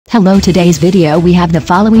Hello, today's video we have the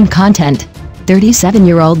following content.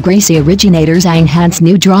 37-year-old Gracie originator Zhang Han's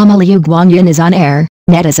new drama Liu Guangyin is on air.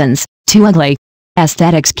 Netizens, too ugly.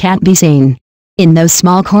 Aesthetics can't be seen. In those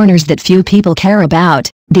small corners that few people care about,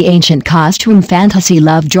 the ancient costume fantasy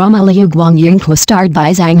love drama Liu Guangyin, co-starred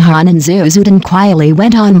by Zhang Han and Zhu Chudan, quietly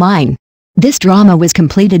went online. This drama was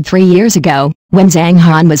completed 3 years ago, when Zhang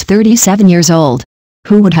Han was 37 years old.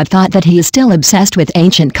 Who would have thought that he is still obsessed with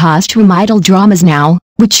ancient costume idol dramas now,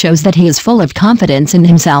 which shows that he is full of confidence in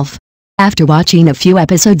himself. After watching a few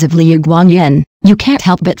episodes of Liu Guangyin, you can't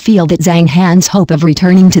help but feel that Zhang Han's hope of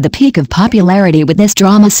returning to the peak of popularity with this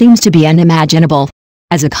drama seems to be unimaginable.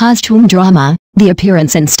 As a costume drama, the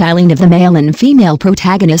appearance and styling of the male and female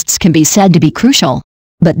protagonists can be said to be crucial.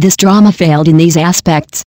 But this drama failed in these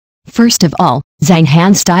aspects. First of all, Zhang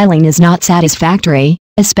Han's styling is not satisfactory,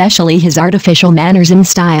 especially his artificial manners and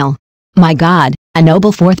style. My god, a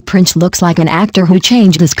noble fourth prince looks like an actor who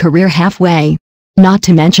changed his career halfway. Not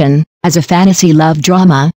to mention, as a fantasy love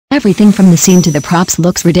drama, everything from the scene to the props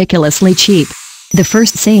looks ridiculously cheap. The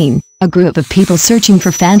first scene, a group of people searching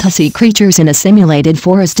for fantasy creatures in a simulated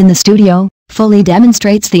forest in the studio, fully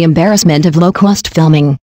demonstrates the embarrassment of low-cost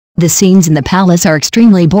filming. The scenes in the palace are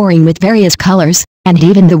extremely boring with various colors, and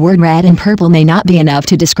even the word red and purple may not be enough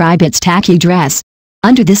to describe its tacky dress.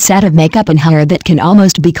 Under this set of makeup and hair that can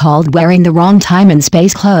almost be called wearing the wrong time and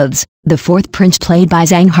space clothes, the fourth prince played by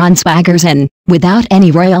Zhang Han swaggers in, without any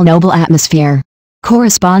royal noble atmosphere.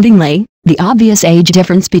 Correspondingly, the obvious age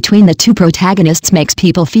difference between the two protagonists makes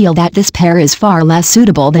people feel that this pair is far less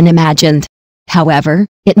suitable than imagined. However,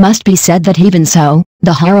 it must be said that even so,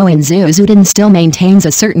 the heroine Zhu Chudan still maintains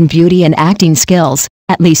a certain beauty and acting skills.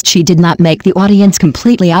 At least she did not make the audience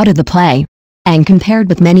completely out of the play. And compared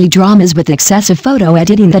with many dramas with excessive photo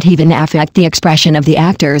editing that even affect the expression of the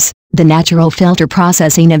actors, the natural filter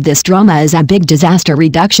processing of this drama is a big disaster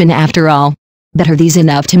reduction after all. But are these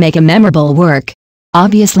enough to make a memorable work?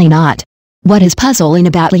 Obviously not. What is puzzling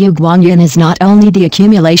about Liu Guangyin is not only the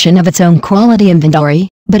accumulation of its own quality inventory,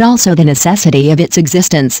 but also the necessity of its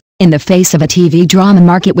existence. In the face of a TV drama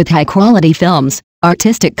market with high-quality films,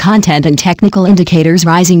 artistic content and technical indicators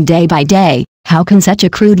rising day by day, how can such a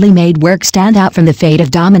crudely made work stand out from the fate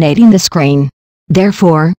of dominating the screen?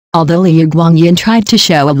 Therefore, although Liu Guangyin tried to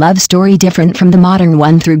show a love story different from the modern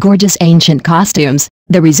one through gorgeous ancient costumes,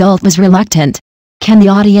 the result was reluctant. Can the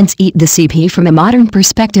audience eat the CP from a modern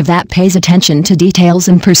perspective that pays attention to details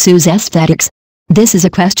and pursues aesthetics? This is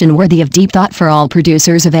a question worthy of deep thought for all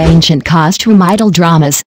producers of ancient costume idol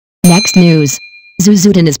dramas. Next news. Zhu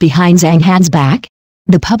Chudan is behind Zhang Han's back?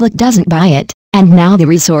 The public doesn't buy it, and now the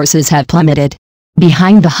resources have plummeted.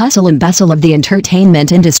 Behind the hustle and bustle of the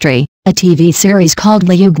entertainment industry, a TV series called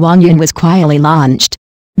Liu Guangyin was quietly launched.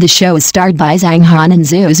 The show is starred by Zhang Han and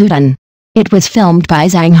Zhu Chudan. It was filmed by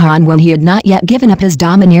Zhang Han when he had not yet given up his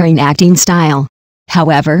domineering acting style.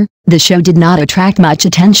 However, the show did not attract much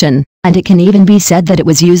attention, and it can even be said that it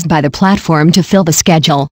was used by the platform to fill the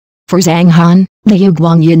schedule. For Zhang Han, Liu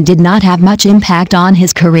Guangyin did not have much impact on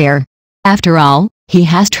his career. After all, he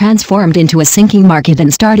has transformed into a sinking market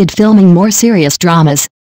and started filming more serious dramas.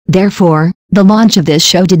 Therefore, the launch of this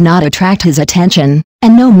show did not attract his attention,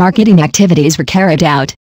 and no marketing activities were carried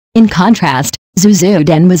out. In contrast, Zhu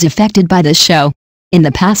Chudan was affected by this show. In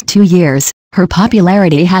the past 2 years, her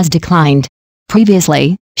popularity has declined.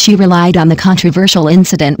 Previously, she relied on the controversial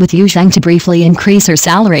incident with Yu Zhang to briefly increase her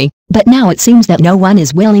salary, but now it seems that no one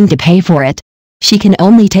is willing to pay for it. She can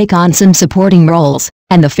only take on some supporting roles,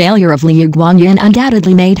 and the failure of Liu Guangyin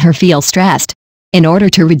undoubtedly made her feel stressed. In order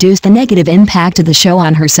to reduce the negative impact of the show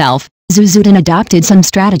on herself, Zhu Chudan adopted some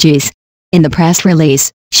strategies. In the press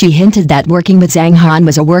release, she hinted that working with Zhang Han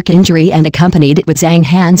was a work injury and accompanied it with Zhang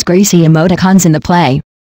Han's Gracie emoticons in the play.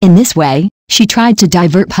 In this way, she tried to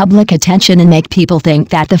divert public attention and make people think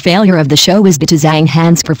that the failure of the show was due to Zhang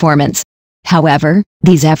Han's performance. However,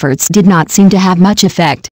 these efforts did not seem to have much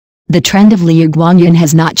effect. The trend of Liu Guangyin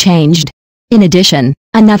has not changed. In addition,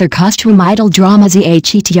 another costume idol drama Zhe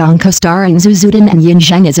co-starring Zhu Chudan and Yin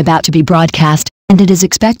Zheng is about to be broadcast, and it is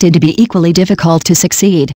expected to be equally difficult to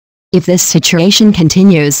succeed. If this situation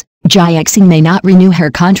continues, Zhe may not renew her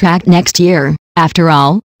contract next year. After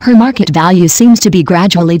all, her market value seems to be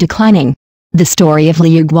gradually declining. The story of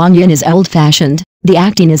Liu Guangyin is old-fashioned, the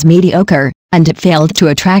acting is mediocre, and it failed to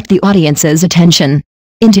attract the audience's attention.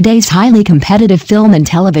 In today's highly competitive film and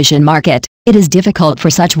television market, it is difficult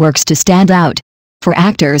for such works to stand out. For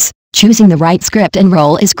actors, choosing the right script and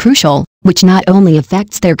role is crucial, which not only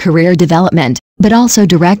affects their career development, but also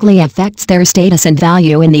directly affects their status and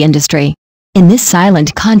value in the industry. In this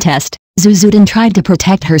silent contest, Zhu Chudan tried to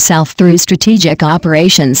protect herself through strategic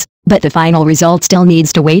operations, but the final result still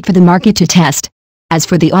needs to wait for the market to test. As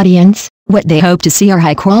for the audience, what they hope to see are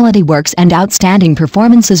high-quality works and outstanding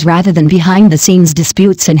performances rather than behind-the-scenes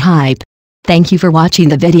disputes and hype. Thank you for watching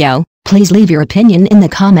the video. Please leave your opinion in the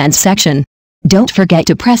comments section. Don't forget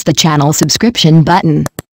to press the channel subscription button.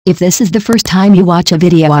 If this is the first time you watch a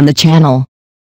video on the channel,